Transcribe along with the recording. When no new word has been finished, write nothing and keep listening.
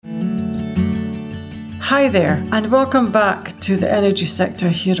Hi there, and welcome back to the Energy Sector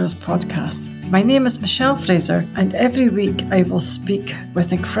Heroes podcast. My name is Michelle Fraser, and every week I will speak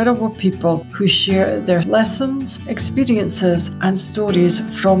with incredible people who share their lessons, experiences, and stories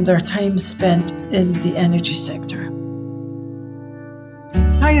from their time spent in the energy sector.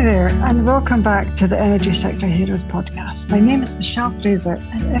 Hi there, and welcome back to the Energy Sector Heroes podcast. My name is Michelle Fraser,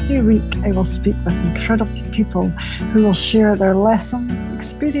 and every week I will speak with incredible people who will share their lessons,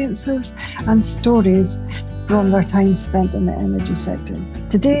 experiences, and stories from their time spent in the energy sector.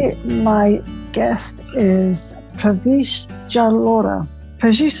 Today, my guest is Pravesh Jalora.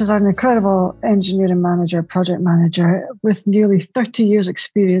 Pravesh is an incredible engineering manager, project manager with nearly 30 years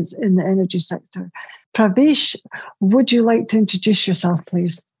experience in the energy sector. Pravesh, would you like to introduce yourself,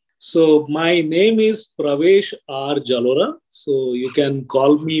 please? So my name is Pravesh R. Jalora. So you can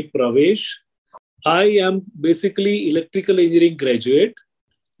call me Pravesh. I am basically electrical engineering graduate.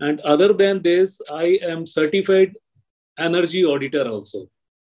 And other than this, I am certified energy auditor also.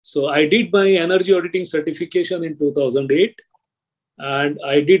 So I did my energy auditing certification in 2008. And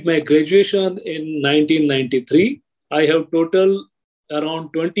I did my graduation in 1993. I have total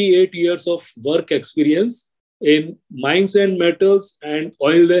around 28 years of work experience in mines and metals and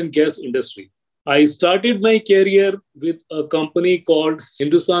oil and gas industry. I started my career with a company called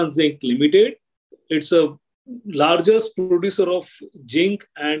Hindustan Zinc Limited. It's a largest producer of zinc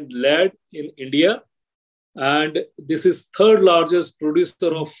and lead in India. And this is third largest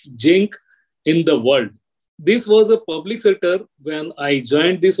producer of zinc in the world. This was a public sector when I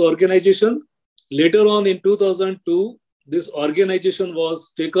joined this organization. Later on in 2002, this organization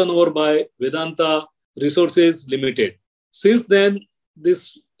was taken over by Vedanta Resources Limited. Since then,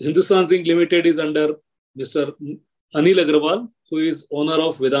 this Hindustan Zinc Limited is under Mr. Anil Agrawal, who is owner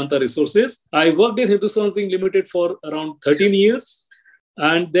of Vedanta Resources. I worked in Hindustan Zinc Limited for around 13 years.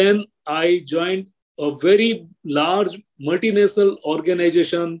 And then I joined a very large multinational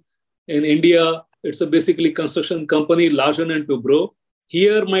organization in India. It's a basically construction company, Larsen & Toubro.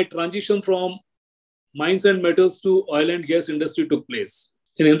 Here, my transition from mines and metals to oil and gas industry took place.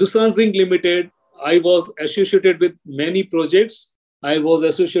 In Hindustan Zinc Limited, I was associated with many projects. I was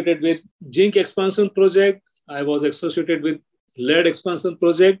associated with zinc expansion project. I was associated with lead expansion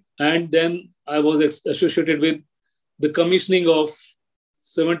project. And then I was associated with the commissioning of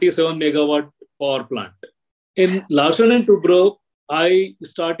 77 megawatt power plant. In Larsen & Toubro, I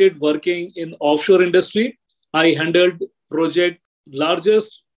started working in offshore industry. I handled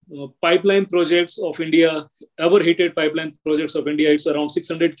largest pipeline projects of India, ever heated pipeline projects of India. It's around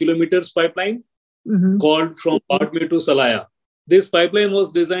 600 kilometers pipeline called from Badme to Salaya. This pipeline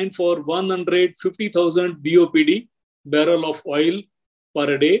was designed for 150,000 BOPD, barrel of oil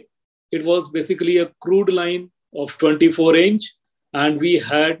per day. It was basically a crude line of 24 inch and we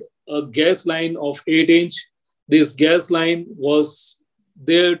had a gas line of 8 inch. This gas line was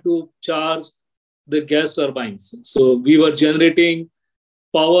there to charge the gas turbines. So we were generating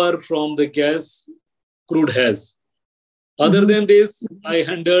power from the gas crude has. Other than this, I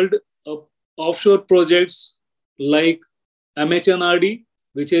handled offshore projects like MHNRD,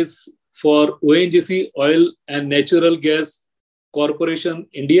 which is for ONGC, Oil and Natural Gas Corporation,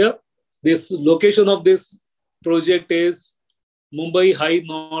 India. This location of this project is Mumbai High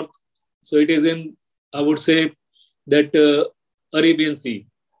North. So it is in, I would say, that Arabian Sea.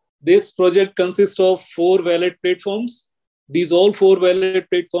 This project consists of 4 valid platforms. These all 4 valid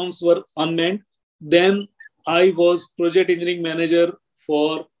platforms were unmanned. Then I was project engineering manager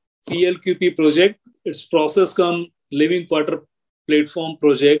for PLQP project. It's process cum living quarter platform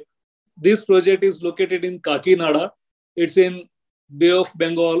project. This project is located in Kakinada. It's in Bay of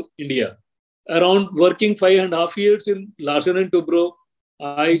Bengal, India. Around working 5.5 years in Larsen & Toubro,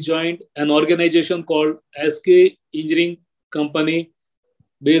 I joined an organization called SK Engineering Company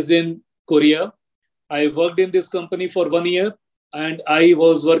based in Korea. I worked in this company for 1 year and I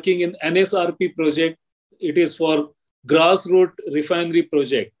was working in NSRP project. It is for grassroots refinery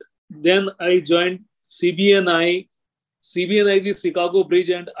project. Then I joined CBNI. CBNI is Chicago Bridge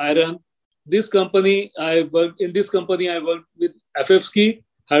and Iron. This company, I worked with FFSKI,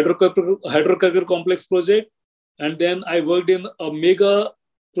 hydrocarbon complex project. And then I worked in a mega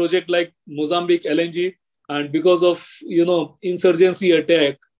project like Mozambique LNG. And because of, insurgency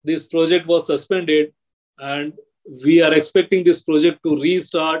attack, this project was suspended. And we are expecting this project to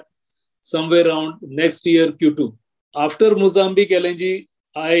restart somewhere around next year, Q2. After Mozambique LNG,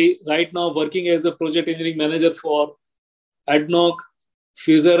 I right now working as a project engineering manager for ADNOC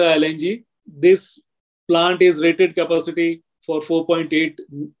Fujairah LNG. This plant is rated capacity for 4.8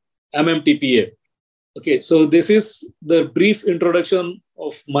 MMTPA. Okay, so this is the brief introduction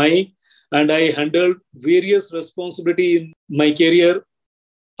of my and I handled various responsibility in my career.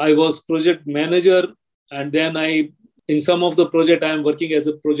 I was project manager, and then in some of the project, I am working as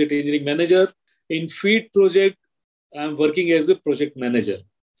a project engineering manager. In feed project, I am working as a project manager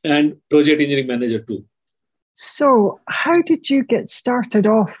and project engineering manager too. So how did you get started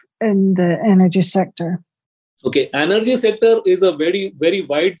off in the energy sector? Okay, energy sector is a very, very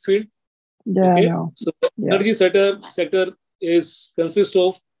wide field. Yeah, okay, I know. so energy sector consists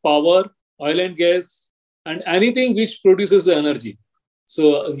of power, oil and gas, and anything which produces the energy.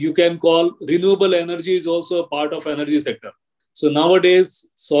 So you can call renewable energy is also a part of energy sector. So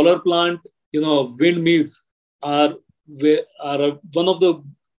nowadays, solar plant, windmills are one of the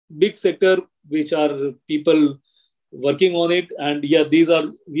big sector which are people working on it. And we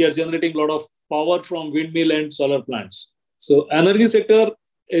are generating a lot of power from windmill and solar plants. So energy sector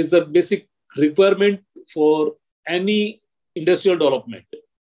is the basic requirement for any industrial development.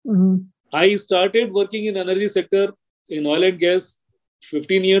 Mm-hmm. I started working in energy sector in oil and gas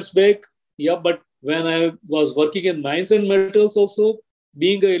 15 years back. Yeah, but when I was working in mines and metals also,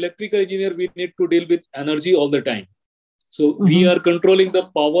 being an electrical engineer, we need to deal with energy all the time. So we are controlling the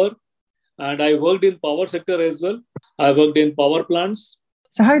power, and I worked in power sector as well. I worked in power plants.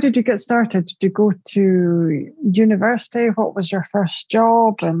 So how did you get started? Did you go to university? What was your first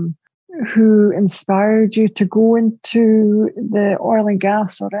job? And who inspired you to go into the oil and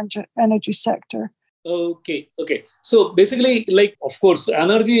gas or energy sector? Okay. So basically, of course,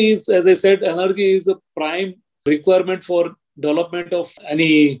 energy is, as I said, energy is a prime requirement for development of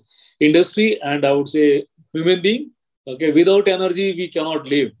any industry, and I would say human being. Okay, without energy, we cannot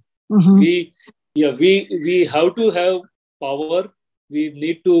live. Mm-hmm. We have to have power.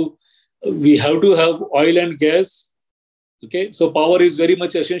 We have to have oil and gas. Okay, so power is very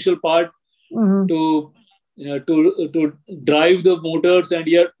much essential part to drive the motors and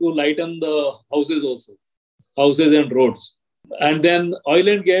to lighten the houses and roads. And then oil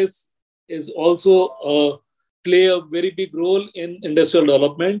and gas is also play a very big role in industrial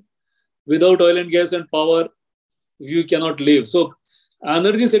development. Without oil and gas and power, you cannot live. So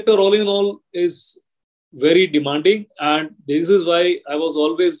energy sector all in all is very demanding, and this is why I was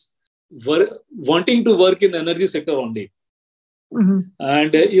always wanting to work in energy sector only. Mm-hmm.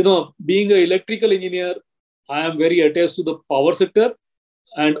 And being an electrical engineer, I am very attached to the power sector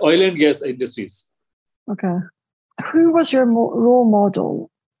and oil and gas industries. Okay. Who was your role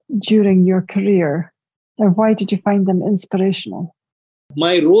model during your career, and why did you find them inspirational?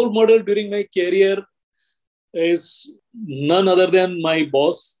 My role model during my career is none other than my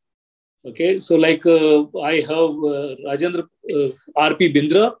boss. Okay, so I have Rajendra R.P.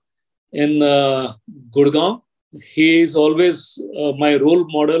 Bindra in Gurgaon. He is always my role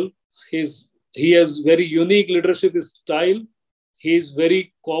model. He has very unique leadership style. He is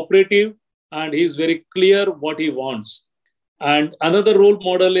very cooperative, and he is very clear what he wants. And another role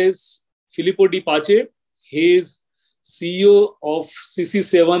model is Filippo Di Pace. He is CEO of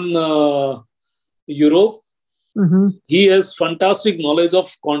CC7 Europe. Mm-hmm. He has fantastic knowledge of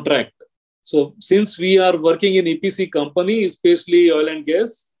contract. So since we are working in EPC company, especially oil and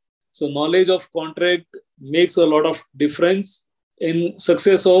gas, so knowledge of contract makes a lot of difference in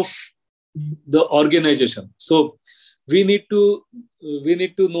success of the organization. So we need to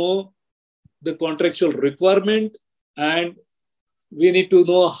know the contractual requirement, and we need to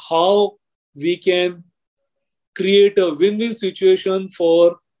know how we can create a win-win situation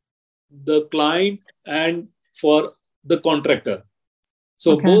for the client and for the contractor.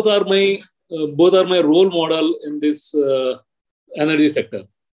 So both are my role model in this energy sector.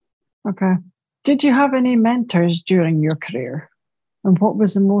 Okay. Did you have any mentors during your career? And what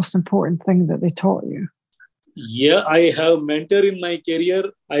was the most important thing that they taught you? Yeah, I have mentor in my career.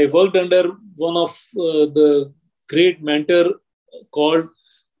 I worked under one of the great mentor called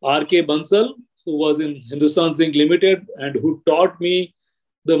R.K. Bansal, who was in Hindustan Zinc Limited and who taught me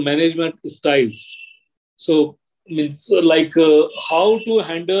the management styles. So, how to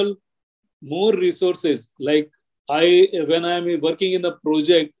handle more resources. When I am working in a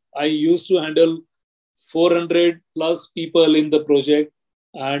project, I used to handle 400 plus people in the project,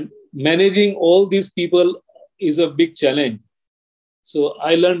 and managing all these people is a big challenge. So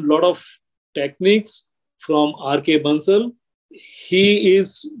I learned a lot of techniques from R.K. Bansal. He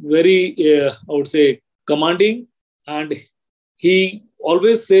is very, I would say, commanding, and he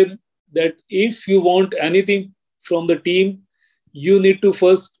always said that if you want anything from the team, you need to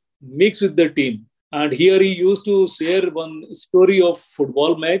first mix with the team. And here he used to share one story of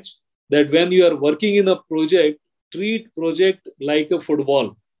football match, that when you are working in a project, treat project like a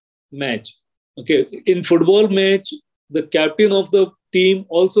football match. Okay, in football match, the captain of the team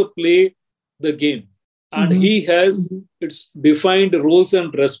also play the game. And he has its defined roles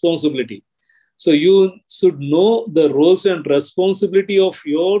and responsibility. So you should know the roles and responsibility of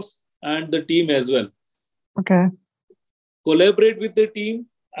yours and the team as well. Okay. Collaborate with the team,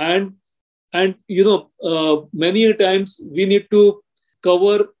 and many a times we need to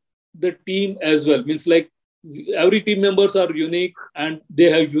cover the team as well. Means like every team members are unique and they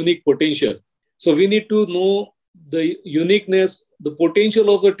have unique potential. So we need to know the uniqueness, the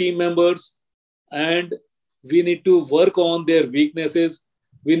potential of the team members, and we need to work on their weaknesses.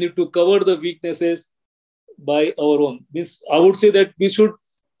 We need to cover the weaknesses by our own. Means I would say that we should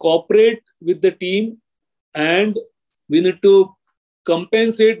cooperate with the team and we need to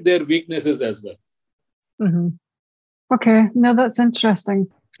compensate their weaknesses as well. Mm-hmm. Okay, now that's interesting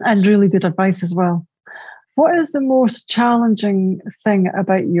and really good advice as well. What is the most challenging thing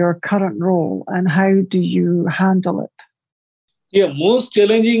about your current role and how do you handle it? Yeah, most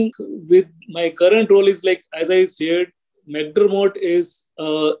challenging with my current role is like, as I said, McDermott is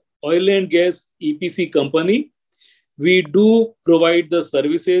a oil and gas EPC company. We do provide the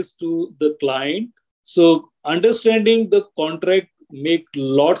services to the client. So understanding the contract make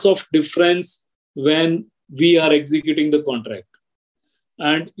lots of difference when we are executing the contract.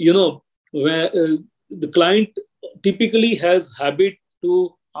 And, where the client typically has habit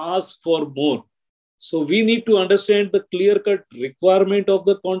to ask for more. So we need to understand the clear-cut requirement of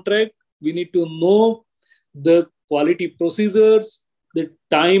the contract. We need to know the quality procedures, the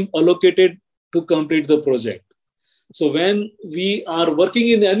time allocated to complete the project. So when we are working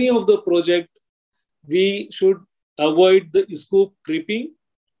in any of the project, we should avoid the scope creeping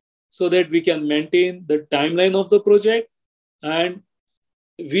so that we can maintain the timeline of the project, and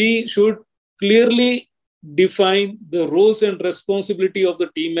we should clearly define the roles and responsibility of the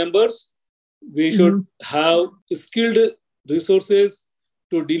team members. We should have skilled resources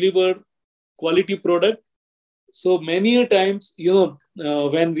to deliver quality product. So many a times,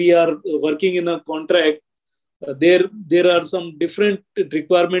 when we are working in a contract, there are some different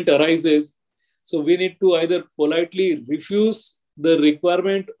requirement arises. So we need to either politely refuse the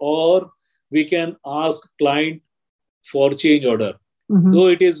requirement or we can ask client for change order. Though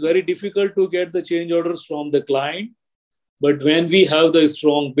it is very difficult to get the change orders from the client, but when we have the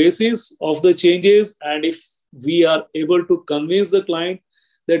strong basis of the changes and if we are able to convince the client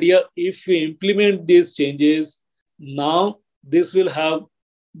that if we implement these changes, now this will have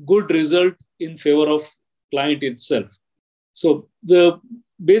good result in favor of client itself. So the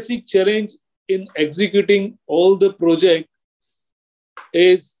basic challenge in executing all the project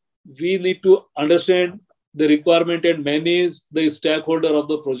is we need to understand the requirement and manage the stakeholder of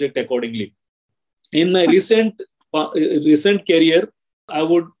the project accordingly. In my recent career, I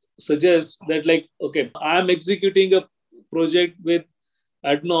would suggest that I'm executing a project with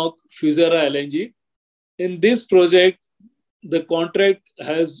ADNOC Fusera LNG. In this project, the contract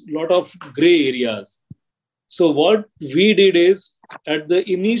has a lot of gray areas. So what we did is, at the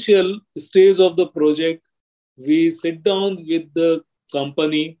initial stage of the project, we sit down with the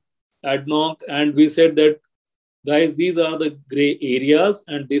company, ADNOC, and we said that, guys, these are the gray areas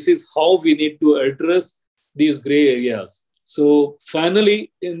and this is how we need to address these gray areas. So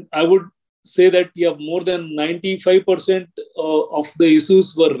finally, I would say that more than 95% of the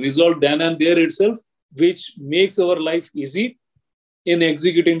issues were resolved then and there itself, which makes our life easy in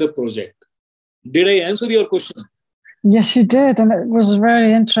executing the project. Did I answer your question? Yes, you did. And it was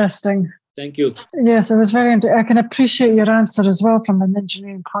very interesting. Thank you. Yes, it was very interesting. I can appreciate your answer as well from an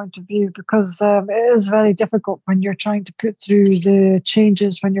engineering point of view, because it is very difficult when you're trying to put through the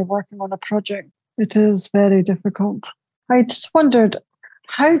changes when you're working on a project. It is very difficult. I just wondered,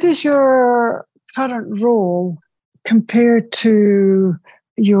 how does your current role compare to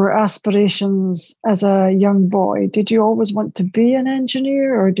your aspirations as a young boy? Did you always want to be an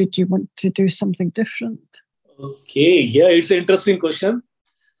engineer or did you want to do something different? Okay, yeah, it's an interesting question.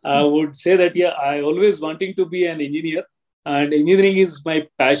 I would say that, I always wanting to be an engineer and engineering is my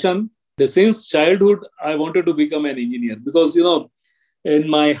passion. Since childhood, I wanted to become an engineer because, in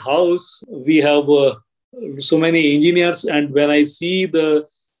my house, we have so many engineers, and when I see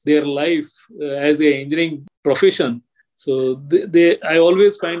their life as an engineering profession, so I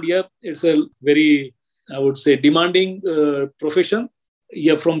always find, it's a very, I would say, demanding profession.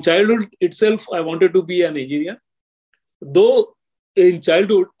 From childhood itself, I wanted to be an engineer. Though in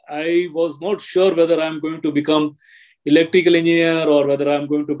childhood, I was not sure whether I'm going to become electrical engineer or whether I'm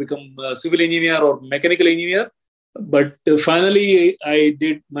going to become a civil engineer or mechanical engineer. But finally, I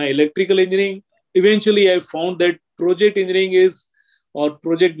did my electrical engineering. Eventually, I found that project engineering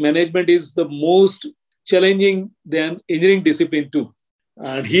project management is the most challenging than engineering discipline too.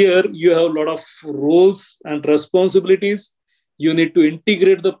 And here you have a lot of roles and responsibilities. You need to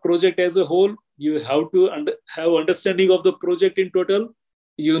integrate the project as a whole. You have to have understanding of the project in total.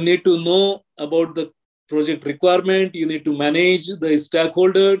 You need to know about the project requirement. You need to manage the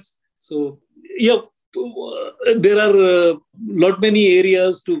stakeholders. So, yeah, there are lot many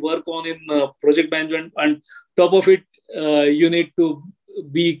areas to work on in project management. And top of it, you need to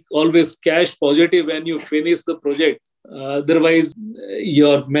be always cash positive when you finish the project. Otherwise,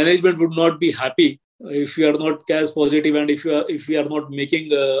 your management would not be happy if you are not cash positive and if you are not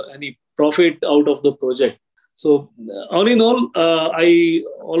making any profit out of the project. So all in all,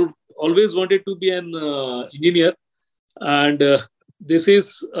 always wanted to be an engineer, and this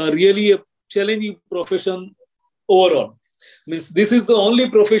is really a challenging profession overall. Means this is the only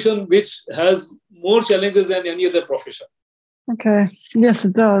profession which has more challenges than any other profession. Okay. Yes,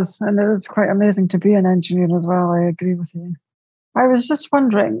 it does. And it's quite amazing to be an engineer as well. I agree with you. I was just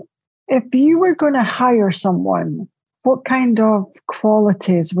wondering, if you were going to hire someone, what kind of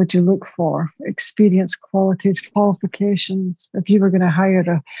qualities would you look for? Experience, qualities, qualifications, if you were going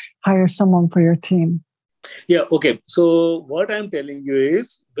to hire someone for your team? Yeah, okay. So what I'm telling you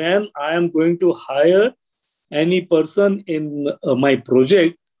is, when I am going to hire any person in my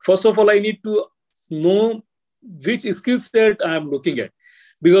project, first of all, I need to know which skill set I am looking at.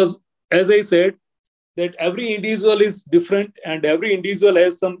 Because as I said, that every individual is different and every individual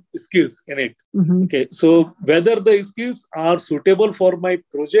has some skills in it. Mm-hmm. Okay. So whether the skills are suitable for my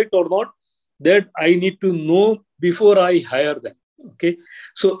project or not, that I need to know before I hire them. Okay.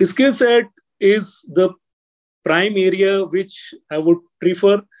 So skill set is the prime area which I would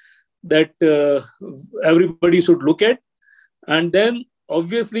prefer that everybody should look at. And then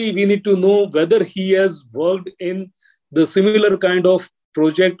obviously we need to know whether he has worked in the similar kind of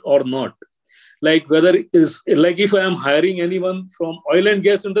project or not. Like whether is like if I am hiring anyone from oil and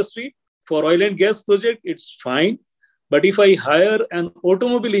gas industry for oil and gas project, it's fine. But if I hire an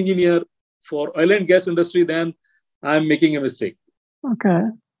automobile engineer for oil and gas industry, then I'm making a mistake. Okay.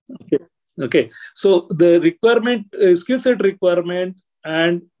 Okay. So the requirement, skill set requirement,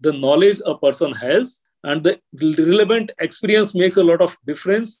 and the knowledge a person has, and the relevant experience makes a lot of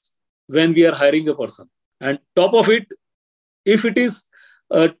difference when we are hiring a person. And top of it, if it is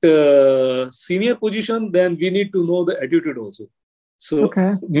at senior position, then we need to know the attitude also. So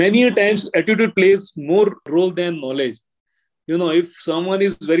many a times attitude plays more role than knowledge. You know, if someone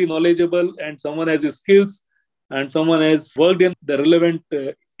is very knowledgeable and someone has skills and someone has worked in the relevant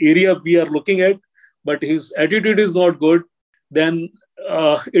area we are looking at, but his attitude is not good, then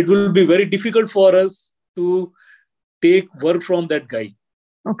it will be very difficult for us to take work from that guy.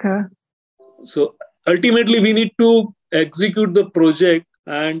 Okay. So ultimately, we need to execute the project,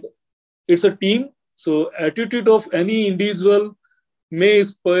 and it's a team. So attitude of any individual may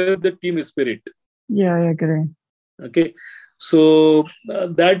spoil the team spirit. Yeah, I agree. Okay. So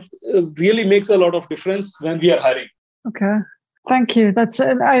that really makes a lot of difference when we are hiring. Okay. Thank you.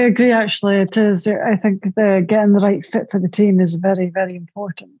 I agree, actually. It is. I think getting the right fit for the team is very, very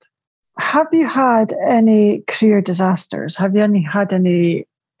important. Have you had any career disasters? Have you had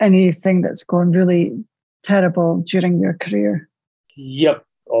anything that's gone really terrible during your career? Yep.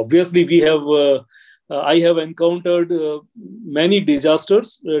 Obviously, we have. I have encountered many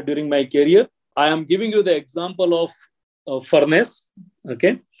disasters during my career. I am giving you the example of furnace.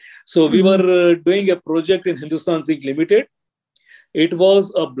 Okay. So we were doing a project in Hindustan Zinc Limited. It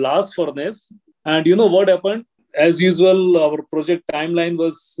was a blast furnace. And you know what happened? As usual, our project timeline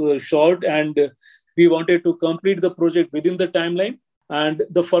was short, and we wanted to complete the project within the timeline. And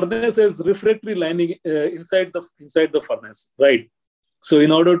the furnace has refractory lining inside the furnace, right? So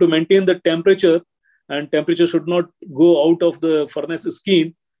in order to maintain the temperature, and temperature should not go out of the furnace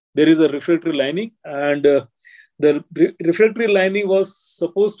skin, there is a refractory lining, and the refractory lining was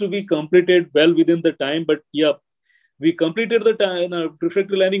supposed to be completed well within the time. But yeah, we completed the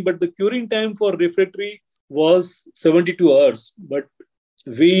refractory lining, but the curing time for refractory was 72 hours. But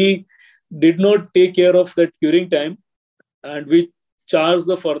we did not take care of that curing time, and we charged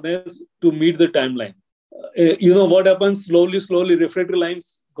the furnace to meet the timeline. You know what happens? Slowly, refractory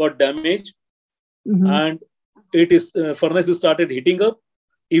lines got damaged, and furnace started heating up.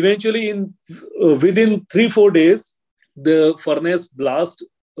 Eventually, within 3-4 days, the furnace blast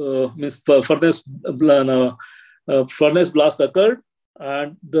furnace blast occurred,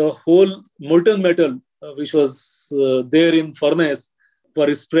 and the whole molten metal which was there in furnace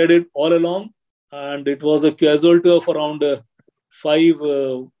were spread all along, and it was a casualty of around 5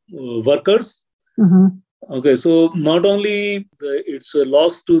 workers. Okay, so not only it's a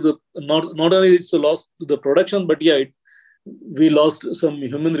loss to the production, but yeah, we lost some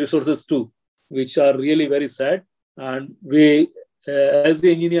human resources too, which are really very sad. And we, as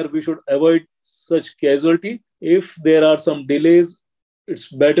the engineer, we should avoid such casualty. If there are some delays, it's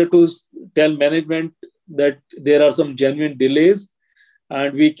better to tell management that there are some genuine delays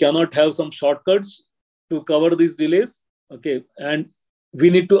and we cannot have some shortcuts to cover these delays. Okay. And we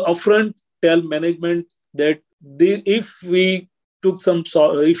need to upfront tell management that if we take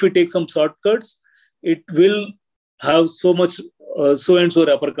some shortcuts, it will have so much so and so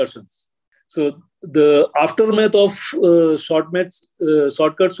repercussions. So the aftermath of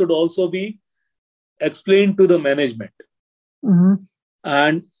shortcuts should also be explained to the management. Mm-hmm.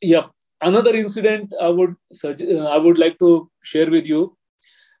 And yeah, another incident I would like to share with you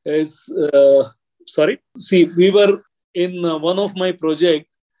is See, we were in one of my project.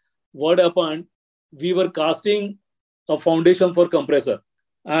 What happened? We were casting a foundation for compressor.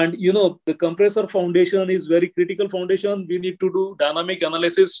 And the compressor foundation is very critical foundation. We need to do dynamic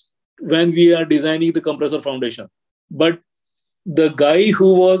analysis when we are designing the compressor foundation. But the guy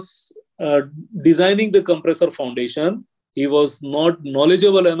who was designing the compressor foundation, he was not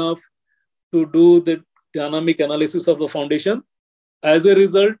knowledgeable enough to do the dynamic analysis of the foundation. As a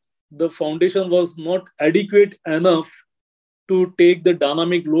result, the foundation was not adequate enough to take the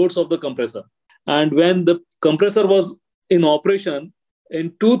dynamic loads of the compressor. And when the compressor was in operation,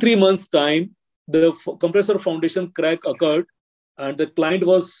 in 2-3 months' time, the compressor foundation crack occurred, and the client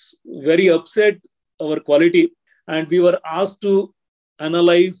was very upset our quality, and we were asked to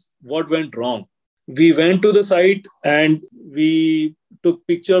analyze what went wrong. We went to the site and we took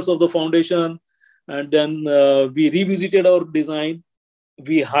pictures of the foundation, and then we revisited our design.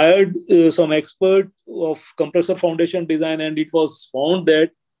 We hired some expert of compressor foundation design, and it was found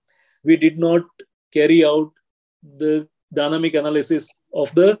that we did not carry out the dynamic analysis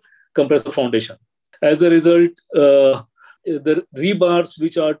of the compressor foundation. As a result, the rebars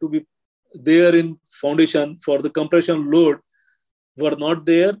which are to be there in foundation for the compression load were not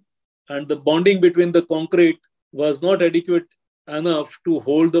there, and the bonding between the concrete was not adequate enough to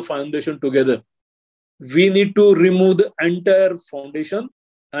hold the foundation together. We need to remove the entire foundation,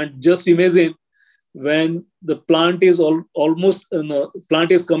 and just imagine when the plant is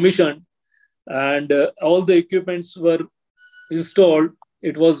plant is commissioned and all the equipments were installed.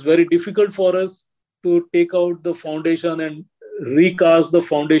 It was very difficult for us to take out the foundation and recast the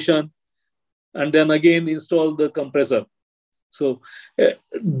foundation and then again install the compressor. So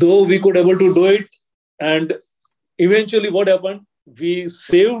though we could able to do it, and eventually what happened, we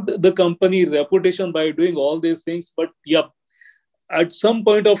saved the company reputation by doing all these things. But yeah, at some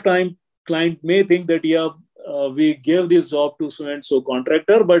point of time, client may think that we gave this job to so and so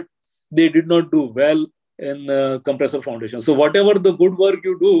contractor, but they did not do well in compressor foundation. So whatever the good work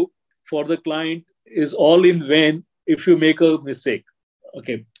you do for the client is all in vain if you make a mistake.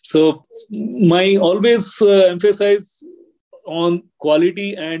 Okay. So my always emphasize on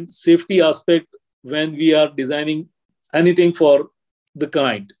quality and safety aspect when we are designing anything for the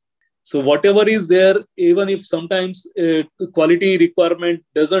client. So whatever is there, even if sometimes the quality requirement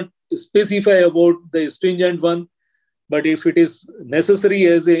doesn't specify about the stringent one, but if it is necessary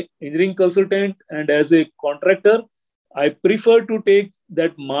as an engineering consultant and as a contractor, I prefer to take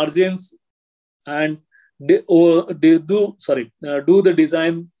that margins and do the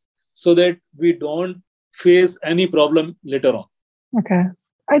design so that we don't face any problem later on. Okay.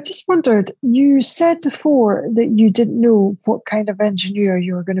 I just wondered, you said before that you didn't know what kind of engineer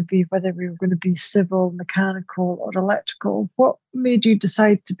you were going to be, whether you were going to be civil, mechanical, or electrical. What made you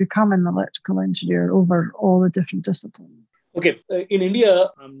decide to become an electrical engineer over all the different disciplines? Okay. In India,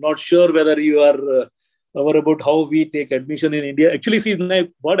 I'm not sure whether you are aware about how we take admission in India. Actually, see,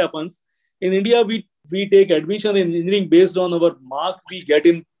 what happens in India, we take admission in engineering based on our mark we get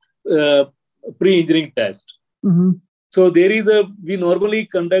in pre-engineering test. Mm-hmm. So we normally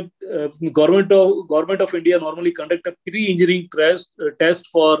conduct, government of India normally conduct a pre-engineering test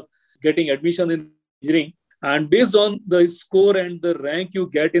for getting admission in engineering. And based on the score and the rank you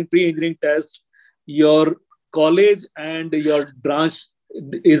get in pre-engineering test, your college and your branch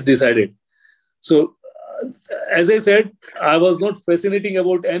is decided. So as I said, I was not fascinating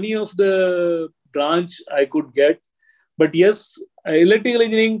about any of the branch I could get. But yes, electrical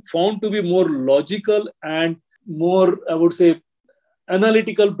engineering found to be more logical and more, I would say,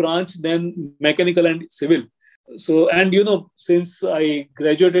 analytical branch than mechanical and civil. So, and since I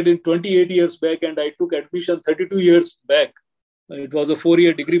graduated in 28 years back and I took admission 32 years back, it was a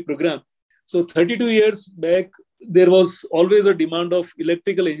 4-year degree program. So 32 years back, there was always a demand of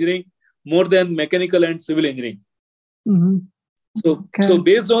electrical engineering more than mechanical and civil engineering. Mm-hmm. So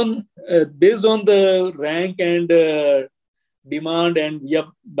based on the rank and demand, and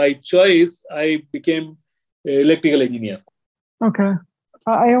by choice, I became an electrical engineer. Okay.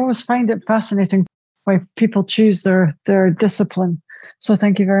 I always find it fascinating why people choose their discipline. So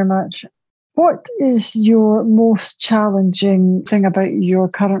thank you very much. What is your most challenging thing about your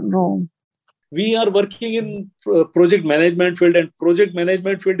current role? We are working in project management field, and project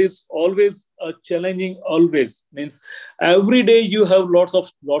management field is always challenging. Always means every day you have lots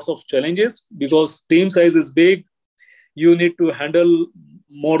of challenges because team size is big. You need to handle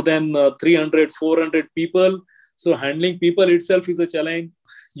more than 300, 400 people. So handling people itself is a challenge.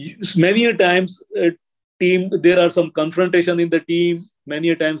 Many a times, there are some confrontation in the team. Many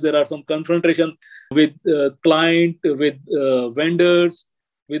a times there are some confrontation with client, with vendors,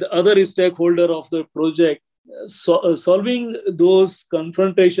 with other stakeholder of the project. Solving those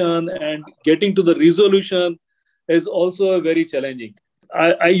confrontation and getting to the resolution is also very challenging.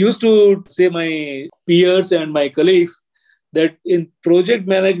 I used to say my peers and my colleagues that in project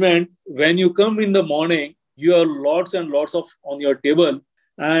management, when you come in the morning, you have lots and lots of on your table.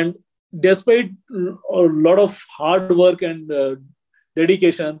 And despite a lot of hard work and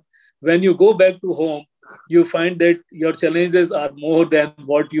dedication, when you go back to home, you find that your challenges are more than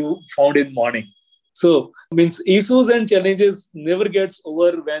what you found in morning. So means issues and challenges never gets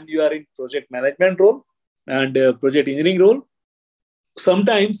over when you are in project management role and project engineering role.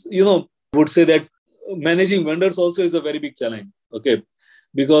 Sometimes, would say that managing vendors also is a very big challenge. Okay.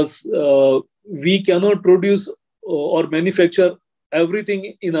 Because we cannot produce or manufacture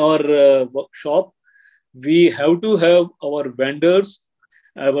everything in our shop. We have to have our vendors,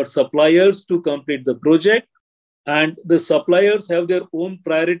 our suppliers to complete the project, and the suppliers have their own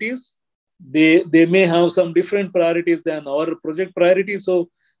priorities. They may have some different priorities than our project priorities. So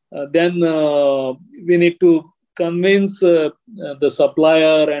then we need to convince the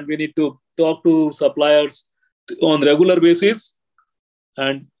supplier, and we need to talk to suppliers on regular basis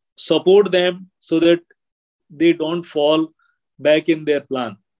and support them so that they don't fall back in their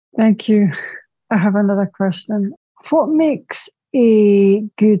plan. Thank you. I have another question. What makes a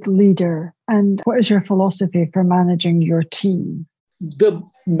good leader, and what is your philosophy for managing your team? The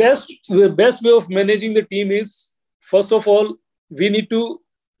best way of managing the team is, first of all, we need to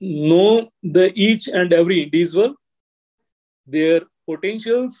know each and every individual, their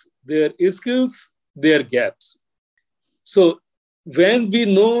potentials, their skills, their gaps. So when we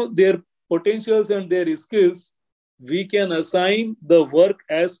know their potentials and their skills, we can assign the work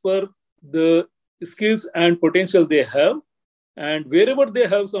as per the skills and potential they have. And wherever they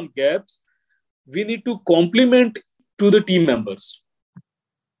have some gaps, we need to complement to the team members.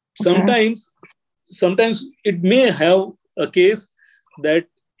 Okay. Sometimes it may have a case that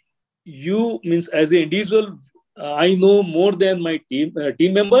you means as an individual, I know more than my team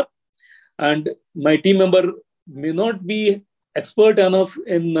member, and my team member may not be expert enough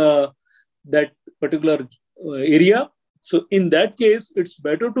in that particular area. So in that case, it's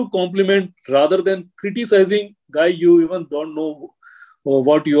better to compliment rather than criticizing guy you even don't know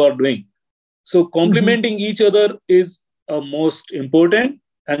what you are doing. So complementing each other is most important.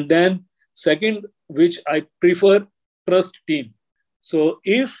 And then second, which I prefer, trust team. So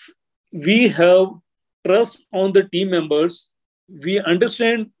if we have trust on the team members, we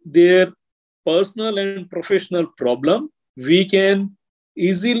understand their personal and professional problem, we can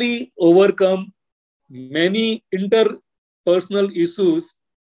easily overcome many interpersonal issues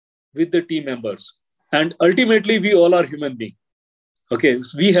with the team members. And ultimately, we all are human beings. Okay,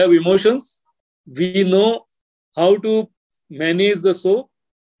 so we have emotions. We know how to manage the soul.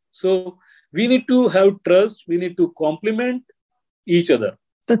 So we need to have trust. We need to complement each other.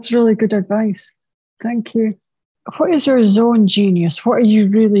 That's really good advice. Thank you. What is your zone genius? What are you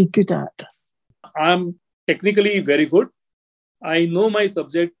really good at? I'm technically very good. I know my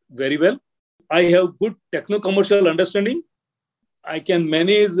subject very well. I have good techno-commercial understanding. I can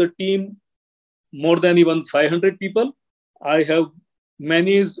manage a team more than even 500 people. I have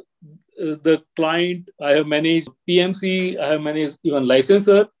managed the client. I have managed PMC. I have managed even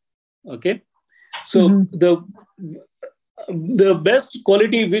licensor. Okay. So the best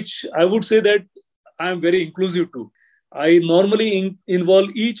quality, which I would say that I am very inclusive to. I normally involve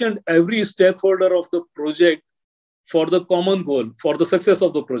each and every stakeholder of the project for the common goal, for the success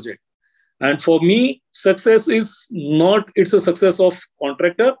of the project. And for me, success is not, it's a success of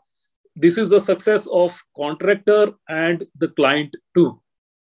contractor. This is the success of contractor and the client too.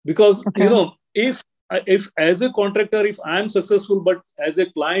 Because, if as a contractor, if I'm successful, but as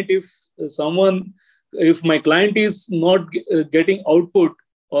a client, if my client is not getting output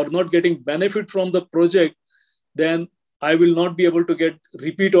or not getting benefit from the project, then I will not be able to get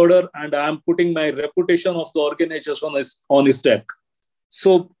repeat order, and I am putting my reputation of the organization on stake.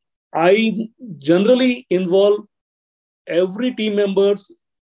 So I generally involve every team members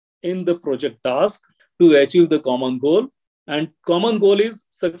in the project task to achieve the common goal. And common goal is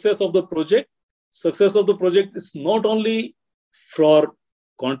success of the project. Success of the project is not only for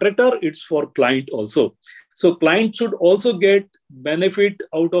contractor, it's for client also. So client should also get benefit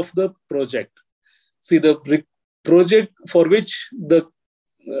out of the project. See, the project for which the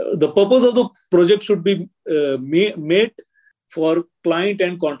purpose of the project should be made for client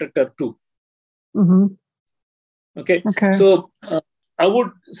and contractor too. Mm-hmm. Okay. So I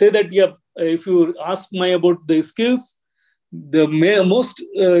would say that, yeah, if you ask me about the skills, the most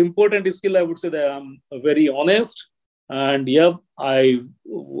important skill, I would say that I'm very honest, and yeah, I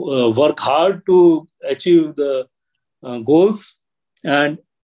work hard to achieve the goals, and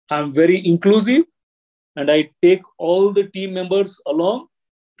I'm very inclusive, and I take all the team members along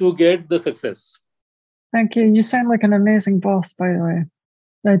to get the success. Thank you. You sound like an amazing boss, by the way.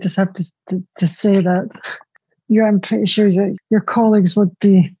 I just have to say that. I'm pretty sure that your colleagues would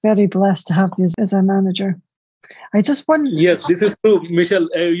be very blessed to have you as a manager. I just want. Yes, this is true, Michelle.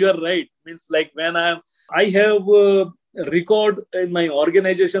 You are right. Means like when I have a record in my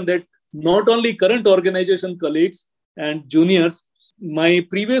organization that not only current organization colleagues and juniors, my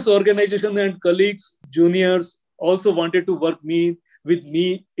previous organization and colleagues, juniors also wanted to work with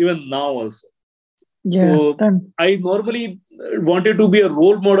me even now also. Yeah, so I normally wanted to be a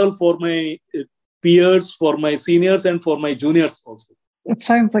role model for my peers, for my seniors, and for my juniors also. It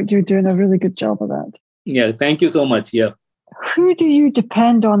sounds like you're doing a really good job of that. Yeah, thank you so much. Yeah. Who do you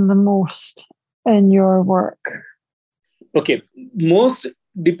depend on the most in your work? Okay, most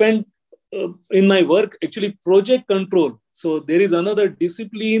depend in my work, actually, project control. So there is another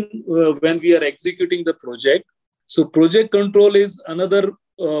discipline when we are executing the project. So project control is another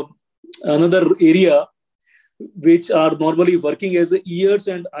area which are normally working as the ears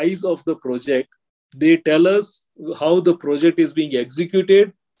and eyes of the project. They tell us how the project is being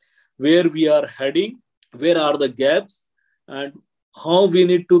executed, where we are heading, where are the gaps, and how we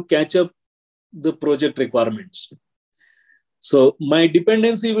need to catch up the project requirements. So my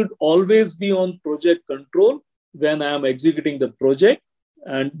dependency would always be on project control when I am executing the project.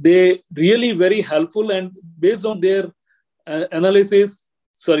 And they really very helpful, and based on their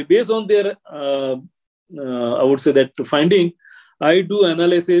based on their, I would say that finding, I do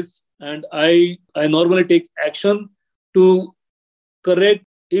analysis, and I normally take action to correct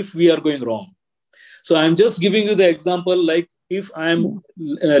if we are going wrong. So I'm just giving you the example, like if I'm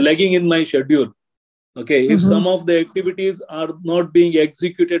lagging in my schedule, okay, if some of the activities are not being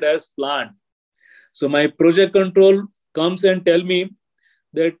executed as planned. So my project control comes and tell me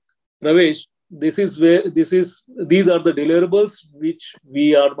that, Pravesh, these are the deliverables which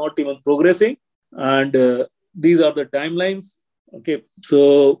we are not even progressing, and these are the timelines. Okay,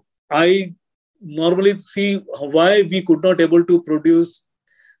 so I normally see why we could not able to produce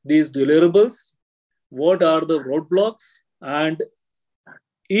these deliverables, what are the roadblocks, and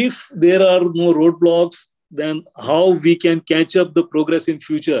if there are no roadblocks, then how we can catch up the progress in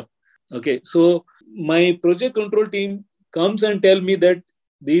future. Okay, so my project control team comes and tell me that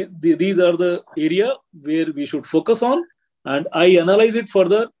these are the area where we should focus on, and I analyze it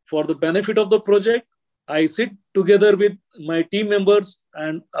further for the benefit of the project. I sit together with my team members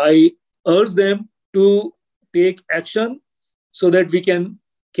and I urge them to take action so that we can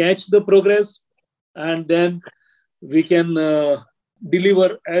catch the progress, and then we can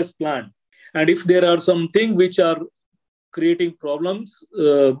deliver as planned. And if there are some things which are creating problems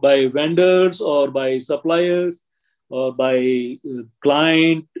by vendors or by suppliers or by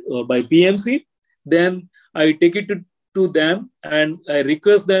client or by PMC, then I take it to them and I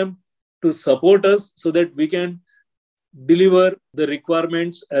request them to support us so that we can deliver the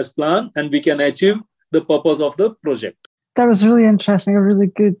requirements as planned and we can achieve the purpose of the project. That was really interesting. A really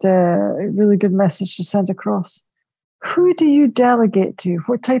good message to send across. Who do you delegate to?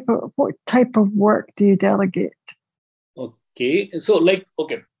 What type of work do you delegate? Okay, so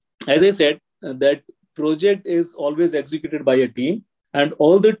as I said, that project is always executed by a team, and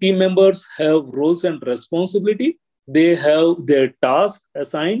all the team members have roles and responsibility. They have their task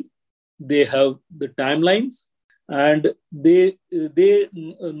assigned. They have the timelines, and they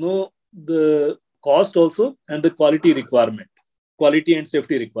know the cost also and the quality and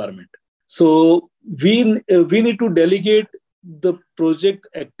safety requirement. So we need to delegate the project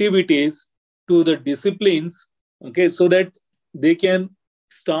activities to the disciplines, okay, so that they can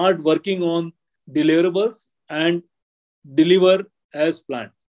start working on deliverables and deliver as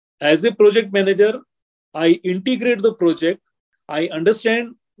planned. As a project manager, I integrate the project. I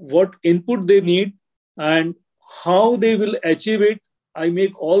understand what input they need and how they will achieve it. I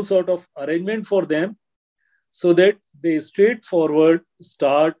make all sort of arrangement for them so that they straightforward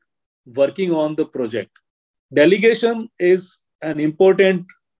start working on the project. Delegation is an important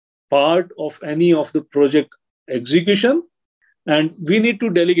part of any of the project execution, and we need to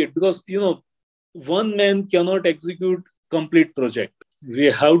delegate because one man cannot execute complete project. We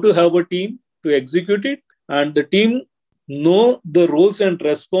have to have a team to execute it, and the team know the roles and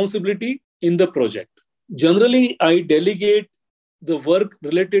responsibility in the project. Generally, I delegate the work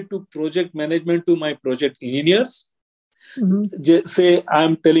related to project management to my project engineers. Say,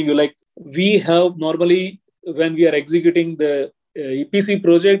 I'm telling you, like we have normally when we are executing the EPC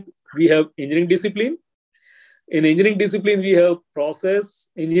project, we have engineering discipline. In engineering discipline, we have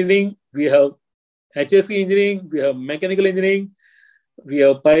process engineering, we have HSE engineering, we have mechanical engineering, we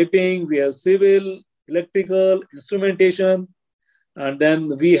have piping, we have civil, electrical, instrumentation, and then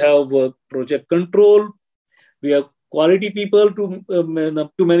we have project control. We have quality people to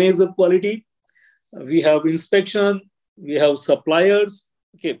manage the quality. We have inspection. We have suppliers.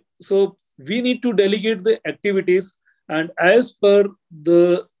 Okay, so we need to delegate the activities, and as per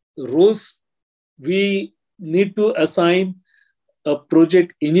the roles, we need to assign a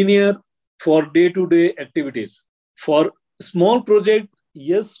project engineer for day-to-day activities. For small project,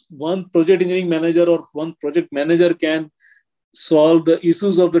 yes, one project engineering manager or one project manager can solve the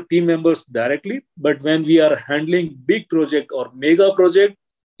issues of the team members directly. But when we are handling big project or mega project,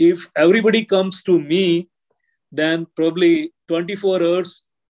 if everybody comes to me, then probably 24 hours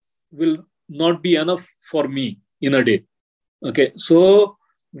will not be enough for me in a day. Okay, so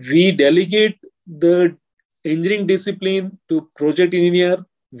we delegate the engineering discipline to project engineer.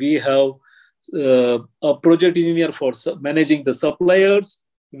 We have a project engineer for managing the suppliers.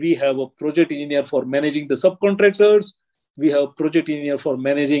 We have a project engineer for managing the subcontractors. We have project engineer for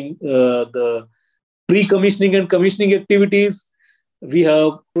managing the pre-commissioning and commissioning activities. We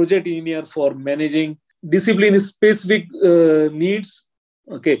have project engineer for managing discipline specific needs.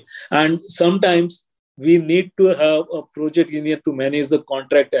 Okay, and sometimes we need to have a project engineer to manage the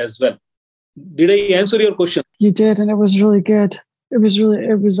contract as well. Did I answer your question? You did, and it was really good. It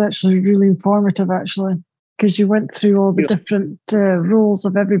was actually really informative, actually, because you went through all the different roles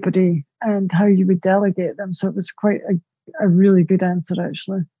of everybody and how you would delegate them. So it was quite a really good answer,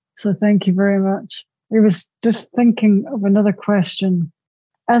 actually. So thank you very much. I was just thinking of another question.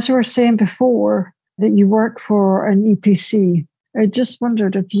 As we were saying before, that you work for an EPC, I just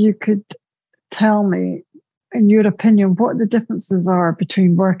wondered if you could tell me, in your opinion, what the differences are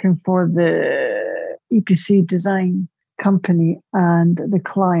between working for the EPC design company and the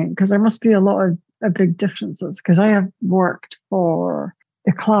client, because there must be a lot of big differences, because I have worked for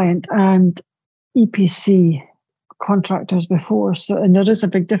the client and EPC contractors before, and there is a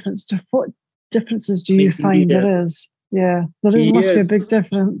big difference. What differences do you find there is? Yeah, must be a big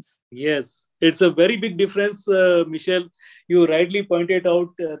difference. Yes, it's a very big difference, Michelle. You rightly pointed out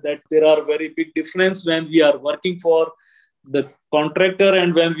that there are very big difference when we are working for the contractor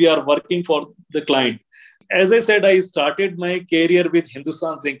and when we are working for the client. As I said, I started my career with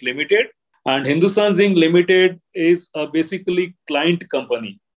Hindustan Zinc Limited, and Hindustan Zinc Limited is a basically client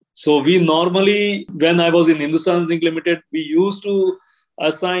company. So we normally, when I was in Hindustan Zinc Limited, we used to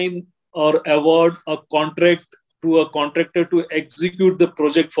assign or award a contract to a contractor to execute the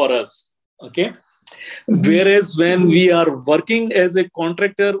project for us. Okay. Whereas when we are working as a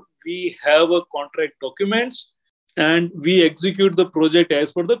contractor, we have a contract documents and we execute the project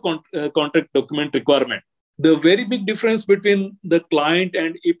as per the contract document requirement. The very big difference between the client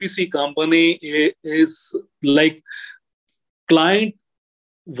and EPC company is like client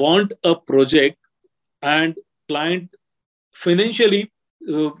want a project and client financially,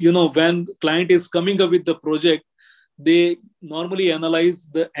 when client is coming up with the project, they normally analyze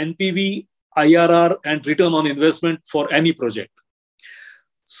the NPV, IRR, and return on investment for any project.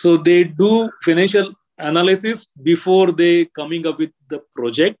 So they do financial analysis before they coming up with the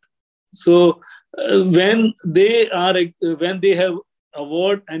project. So when they have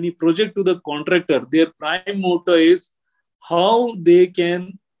award any project to the contractor, their prime motto is how they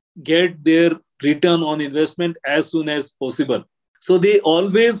can get their return on investment as soon as possible. So they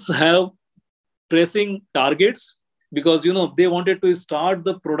always have pressing targets because they wanted to start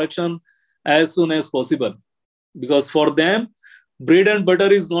the production as soon as possible. Because for them, bread and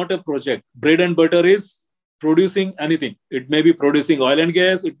butter is not a project. Bread and butter is producing anything. It may be producing oil and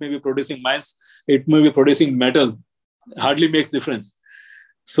gas, it may be producing mines, it may be producing metal. Hardly makes difference.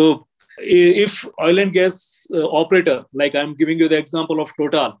 So if oil and gas operator, like I'm giving you the example of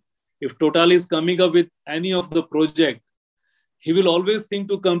Total, if Total is coming up with any of the project, he will always think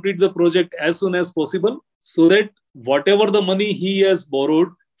to complete the project as soon as possible so that whatever the money he has borrowed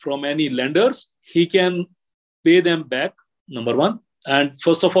from any lenders, he can pay them back, number one. And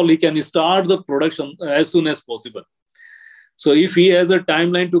first of all, he can start the production as soon as possible. So if he has a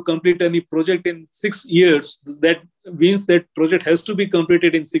timeline to complete any project in 6 years, that means that project has to be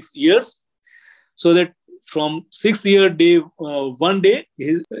completed in 6 years. So that from 6th year day, one day,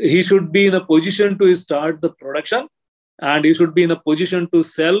 he should be in a position to start the production, and he should be in a position to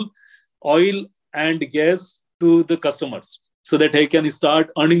sell oil and gas to the customers so that he can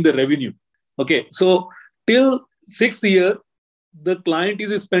start earning the revenue. Okay, so till 6th year, the client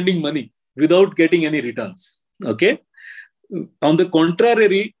is spending money without getting any returns. Okay. On the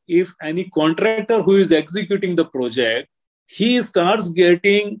contrary, if any contractor who is executing the project, he starts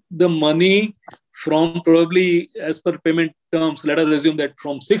getting the money from probably as per payment terms, let us assume that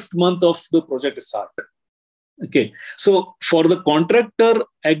from 6th month of the project start. Okay. So for the contractor,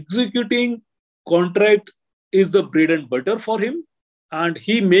 executing contract is the bread and butter for him, and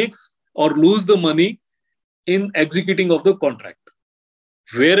he makes or lose the money in executing of the contract.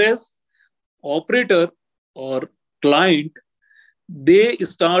 Whereas operator or client, they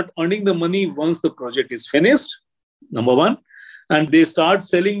start earning the money once the project is finished, number one, and they start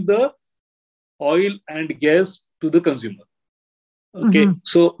selling the oil and gas to the consumer. Okay,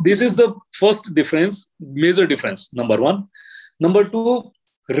 so this is the first difference, major difference, number one. Number two,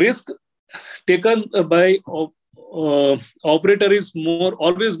 risk taken by operator is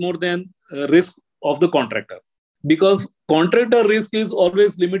always more than risk of the contractor, because contractor risk is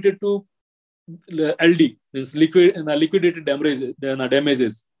always limited to LD, is liquidated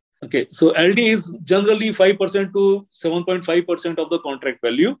damages. Okay, so LD is generally 5% to 7.5% of the contract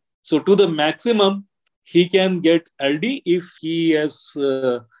value. So to the maximum, he can get LD if he has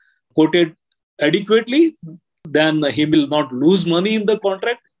quoted adequately, then he will not lose money in the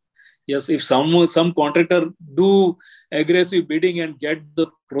contract. Yes, if some contractor do aggressive bidding and get the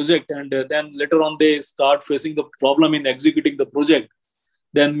project, and then later on they start facing the problem in executing the project,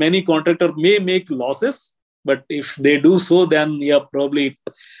 then many contractors may make losses. But if they do so, then probably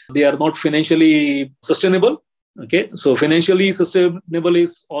they are not financially sustainable. Okay, so financially sustainable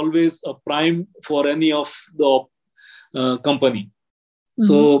is always a prime for any of the company.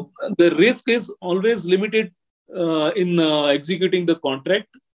 So the risk is always limited in executing the contract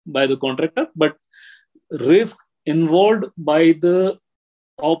by the contractor, but risk involved by the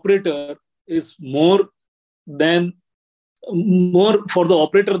operator is more for the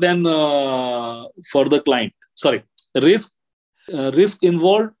operator than for the client. Sorry, risk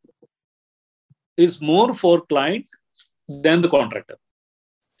involved is more for client than the contractor.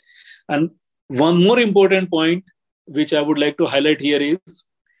 And one more important point which I would like to highlight here is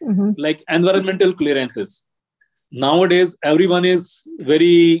like environmental clearances. Nowadays, everyone is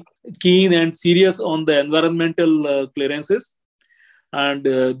very keen and serious on the environmental clearances, and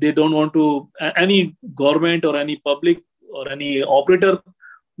they don't want to, any government or any public or any operator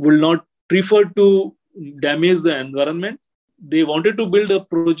will not prefer to damage the environment. They wanted to build a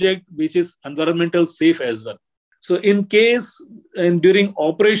project which is environmental safe as well. So in case and during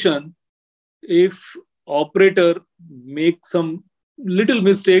operation, if operator makes some little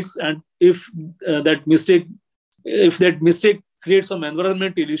mistakes, and if that mistake creates some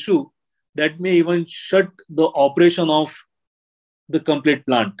environmental issue, that may even shut the operation of the complete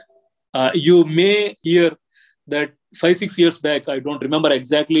plant. You may hear that 5-6 years back, I don't remember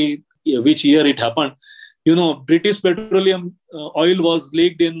exactly which year it happened, British Petroleum oil was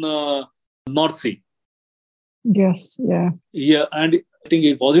leaked in North Sea. Yes, yeah. Yeah, and I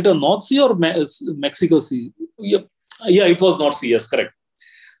think was it a North Sea or Mexico Sea? Yeah, it was North Sea, yes, correct.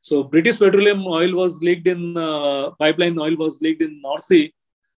 So British Petroleum oil was leaked in, pipeline oil was leaked in North Sea.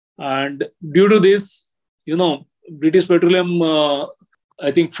 And due to this, British Petroleum,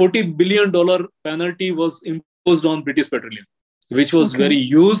 I think $40 billion penalty was imposed on British Petroleum, which was very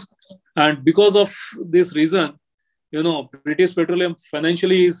huge. And because of this reason, British Petroleum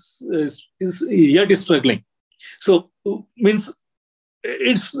financially is yet struggling. So means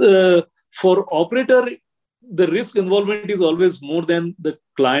it's for operator, the risk involvement is always more than the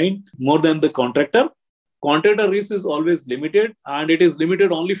client, more than the contractor. Contractor risk is always limited, and it is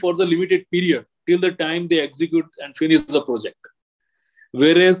limited only for the limited period till the time they execute and finish the project.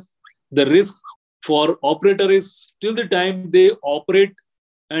 Whereas the risk for operator is till the time they operate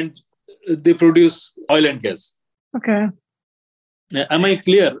and they produce oil and gas. Okay. Am I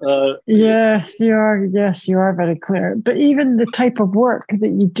clear? Yes, you are. Yes, you are very clear. But even the type of work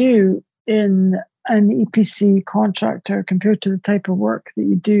that you do in an EPC contractor compared to the type of work that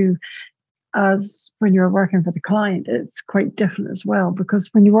you do as when you're working for the client, it's quite different as well, because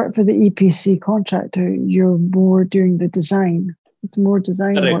when you work for the EPC contractor, you're more doing the design. It's more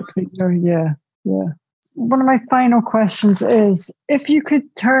design Correct. work that you're, yeah. One of my final questions is, if you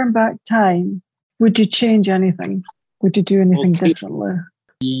could turn back time, would you change anything? Would you do anything differently?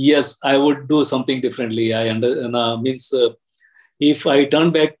 Yes, I would do something differently. If I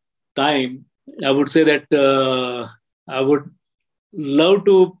turn back time, I would say that I would love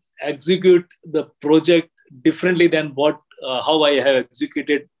to execute the project differently than how I have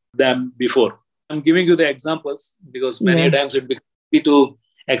executed them before. I'm giving you the examples because many times it becomes easy to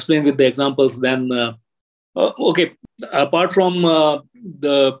explain with the examples. Apart from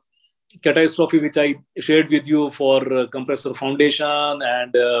the catastrophe which I shared with you for compressor foundation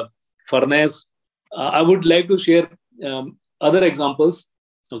and furnace, I would like to share other examples.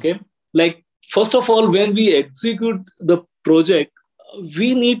 Okay, like first of all, when we execute the project,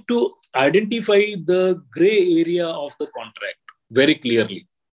 we need to identify the gray area of the contract very clearly.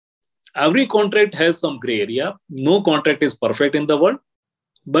 Every contract has some gray area. No contract is perfect in the world,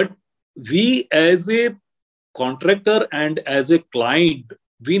 but we as a contractor and as a client,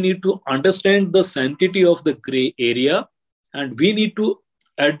 we need to understand the sanctity of the gray area, and we need to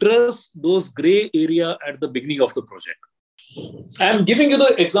address those gray area at the beginning of the project. I'm giving you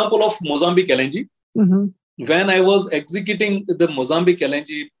the example of Mozambique LNG. Mm-hmm. When I was executing the Mozambique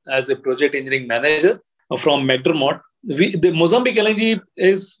LNG as a project engineering manager from McDermott, the Mozambique LNG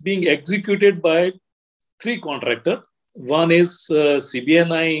is being executed by 3 contractors. One is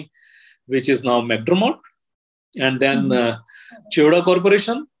CBNI, which is now McDermott, and then Chioda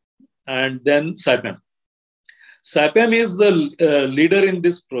Corporation, and then Saipem. Saipem is the leader in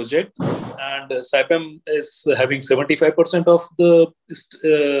this project, and Saipem is having 75% of the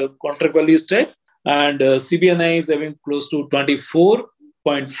contract value stake. And CBNI is having close to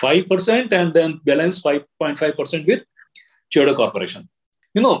 24.5%, and then balance 5.5% with Chioda Corporation.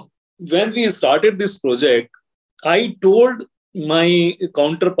 When we started this project, I told my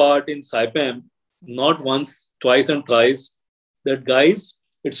counterpart in Saipem, not once, twice and thrice, that guys,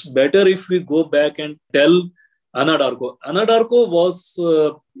 it's better if we go back and tell Anadarko. Anadarko was,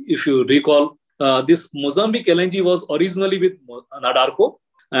 if you recall, this Mozambique LNG was originally with Anadarko.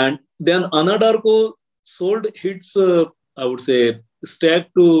 And then Anadarko sold its, I would say,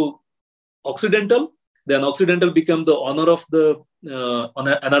 stake to Occidental. Then Occidental became the owner of the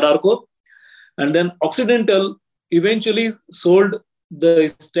Anadarko. And then Occidental eventually sold the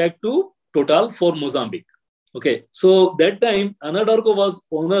stake to Total for Mozambique. Okay, so that time Anadarko was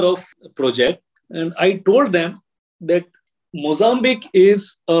owner of the project. And I told them that Mozambique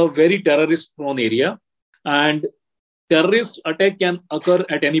is a very terrorist-prone area, and terrorist attack can occur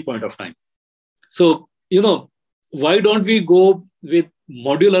at any point of time. So, why don't we go with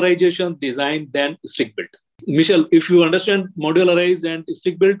modularization design than stick built? Michelle, if you understand modularized and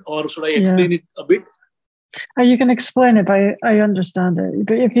stick built, or should I explain it a bit? You can explain it, but I understand it.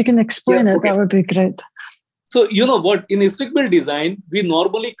 But if you can explain it, that would be great. So, you know what? In a stick built design, we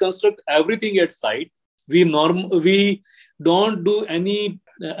normally construct everything at site. We don't do any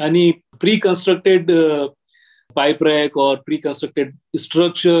pre-constructed pipe rack or pre-constructed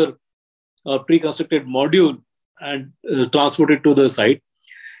structure or pre-constructed module and transport it to the site.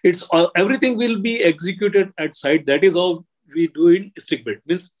 It's everything will be executed at site. That is how we do in stick built.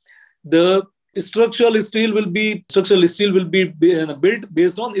 Means the structural steel will be built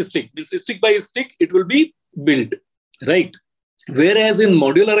based on stick. Means stick by stick, it will be built, right? Whereas in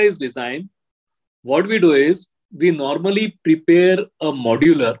modularized design, what we do is we normally prepare a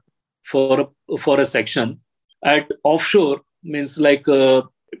modular for a section at offshore. Means like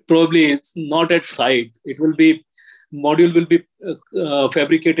probably it's not at site. Module will be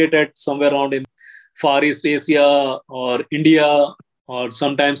fabricated at somewhere around in Far East Asia or India, or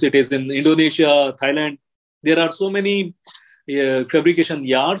sometimes it is in Indonesia, Thailand. There are so many fabrication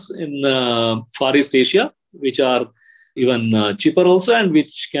yards in Far East Asia, which are even cheaper also, and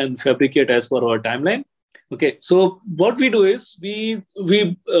which can fabricate as per our timeline. Okay, so what we do is we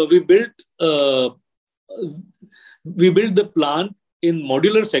build the plant in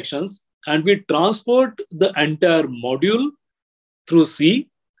modular sections, and we transport the entire module through sea,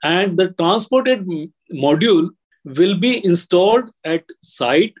 and the transported module will be installed at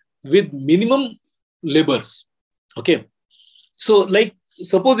site with minimum labors. Okay, so like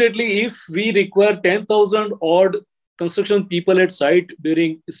supposedly if we require 10,000 odd construction people at site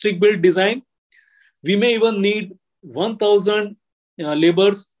during stick build design, we may even need 1,000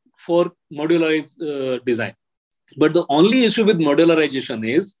 labors for modularized design. But the only issue with modularization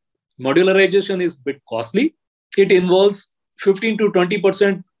is modularization is a bit costly. It involves 15 to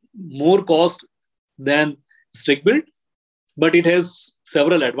 20% more cost than stick build, but it has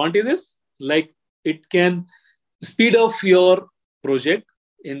several advantages. Like it can speed up your project.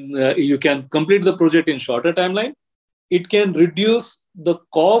 You can complete the project in shorter timeline. It can reduce the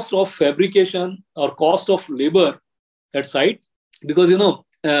cost of fabrication or cost of labor at site, because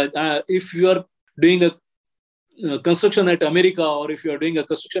if you are doing a construction at America, or if you are doing a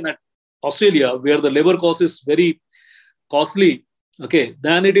construction at Australia, where the labor cost is very costly, okay,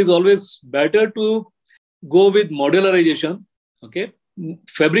 then it is always better to go with modularization. Okay,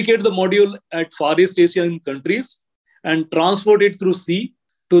 fabricate the module at Far East Asian countries and transport it through sea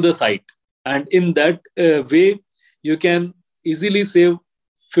to the site, and in that way you can easily save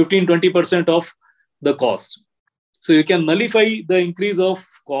 15-20% of the cost. So you can nullify the increase of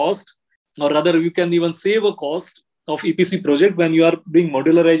cost, or rather you can even save a cost of EPC project when you are doing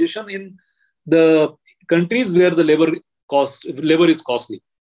modularization in the countries where the labor is costly.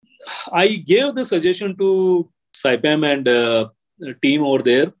 I gave the suggestion to SIPEM and team over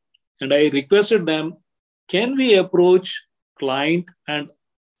there, and I requested them, can we approach client and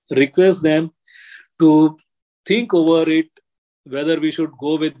request them to think over it, whether we should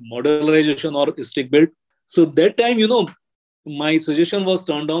go with modularization or stick build. So that time, my suggestion was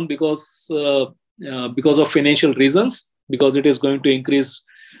turned down because of financial reasons, because it is going to increase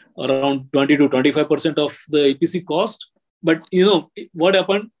around 20 to 25% of the EPC cost. But what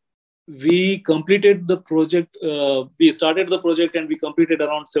happened? We completed the project. We started the project and we completed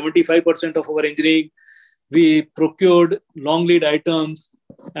around 75% of our engineering. We procured long lead items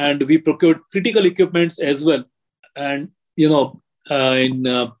and we procured critical equipments as well. And in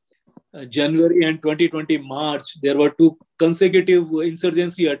January and 2020 March, there were 2 consecutive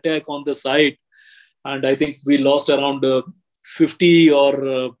insurgency attack on the site, and I think we lost around 50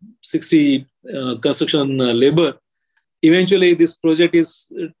 or 60 construction labor. Eventually, this project is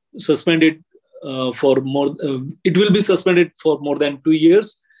suspended for more. It will be suspended for more than 2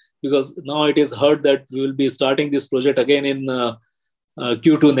 years, because now it is heard that we will be starting this project again in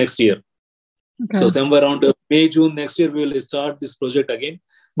Q2 next year. Okay. So somewhere around May, June next year, we will start this project again.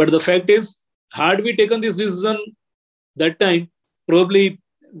 But the fact is, had we taken this decision that time, probably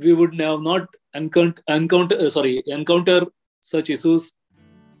we would have not encounter such issues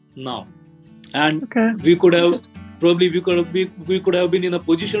now, and we could have been in a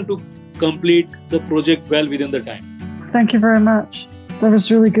position to complete the project well within the time. Thank you very much. That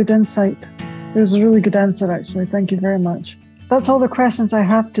was really good insight. It was a really good answer, actually. Thank you very much. That's all the questions I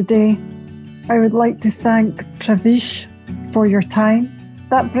have today. I would like to thank Pravesh for your time.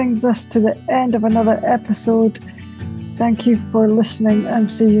 That brings us to the end of another episode. Thank you for listening, and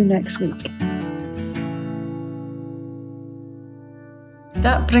see you next week.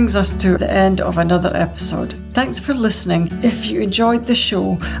 That brings us to the end of another episode. Thanks for listening. If you enjoyed the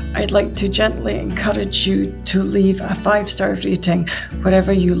show, I'd like to gently encourage you to leave a 5-star rating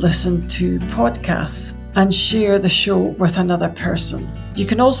wherever you listen to podcasts, and share the show with another person. You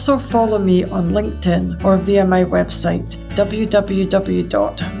can also follow me on LinkedIn or via my website,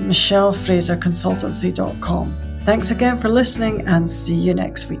 www.michellefraserconsultancy.com. Thanks again for listening, and see you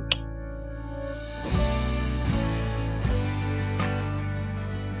next week.